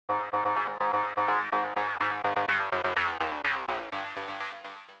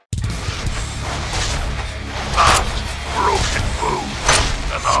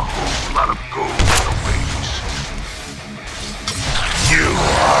gotta go the ways. You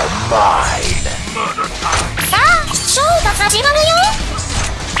are mine. Murder time. さあ、ショーが始まるよ。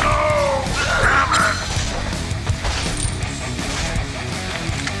 Oh, damn it.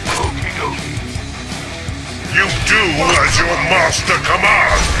 Okie dokie. You do as your master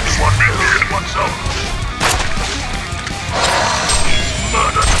commands. One million, what's up?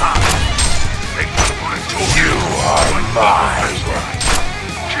 Murder time. Make the bullet. You are mine.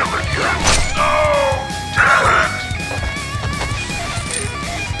 Killing you. Oh, damn it.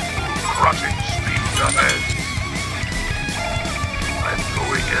 Crushing speed ahead. I'm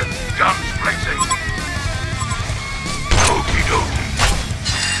going in. Guns blazing. Okie dokie.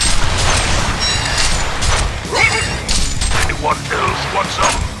 Anyone else wants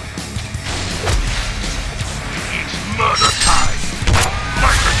some? It's murder time.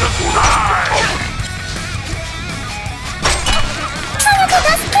 Nitrogen time. 早く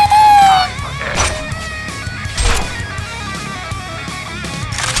助けて。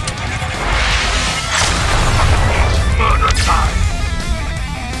 Murder time.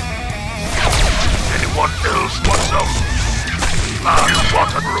 Anyone else want some? Want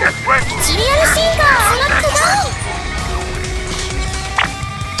to get wet? シリアルシンガースナックダウン。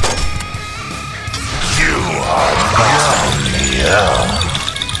 You are mine.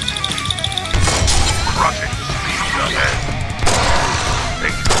 Crushing speed ahead.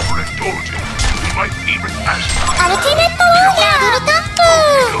 Thank you for indulging. We might even pass アルティメットワーヤーダブルタップ。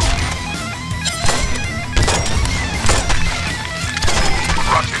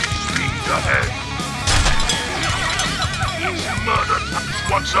 Crushing speed ahead. It's murder time.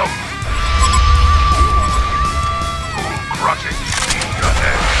 Want some? Crushing speed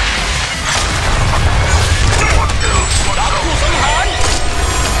ahead. Anyone else want some?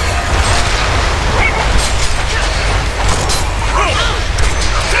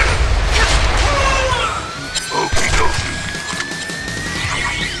 Okie dokie.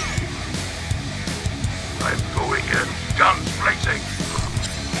 I'm going in. Guns blazing.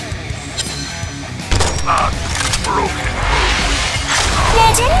 Blood broken. レ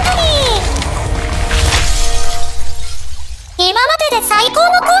ジェンドリー。今までで最高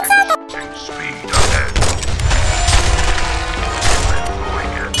のコンサート。 Speed ahead. I'm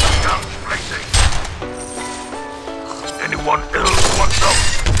going in. Guns blazing. Anyone else want some?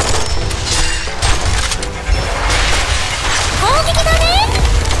 攻撃だね。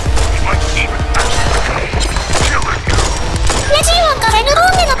 We might even pass the killing you. レジオンがフェヌロー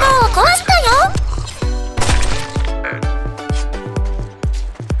ネの塔を壊したよ。 And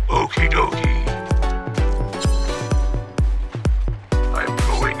okie dokie. I'm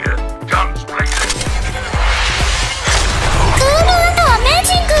going in. Guns blazing. クールアメージ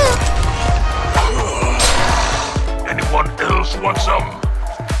ング。 Anyone else want some?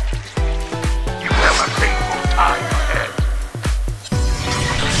 You have a painful time ahead.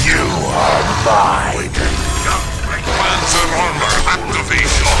 You are mine. Guns blazing. Panzer armor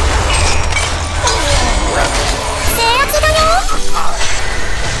activation. 制圧だよ。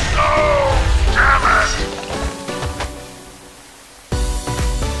 Oh, damn it!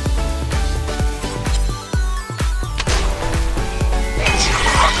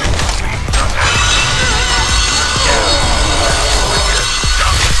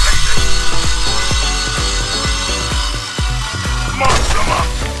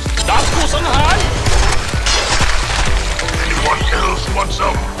 Anyone else want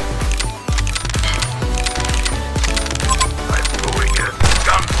some? I'm going in.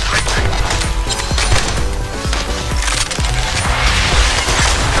 Guns blazing.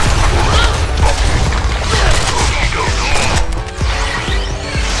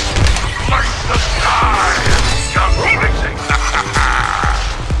 Light the sky. Guns blazing.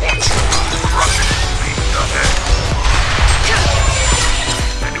 Crushing speed ahead.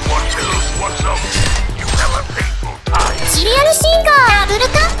 Anyone else want some? You have a painful time. シリアルシンガーダブル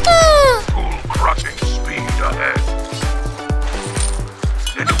タッ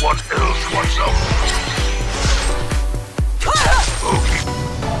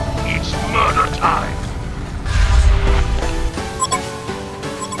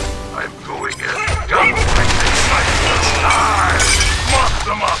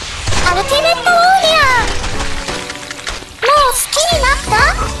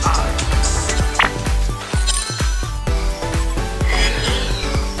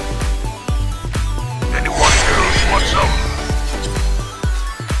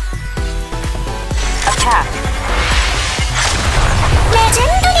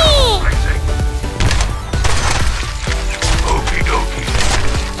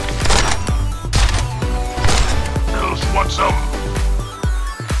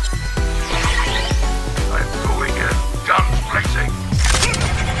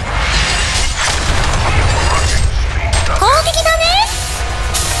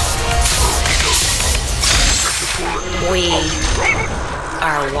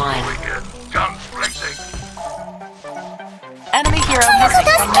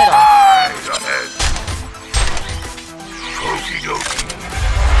ahead. Okie dokie.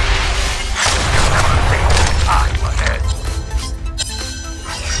 Time ahead.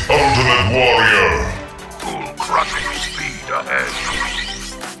 Ultimate warrior. Full crushing speed ahead.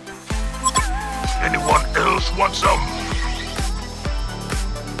 Anyone else want some?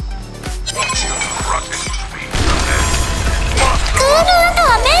 Full crushing speed ahead. 空の運動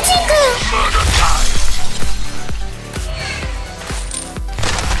アメージング。 Murder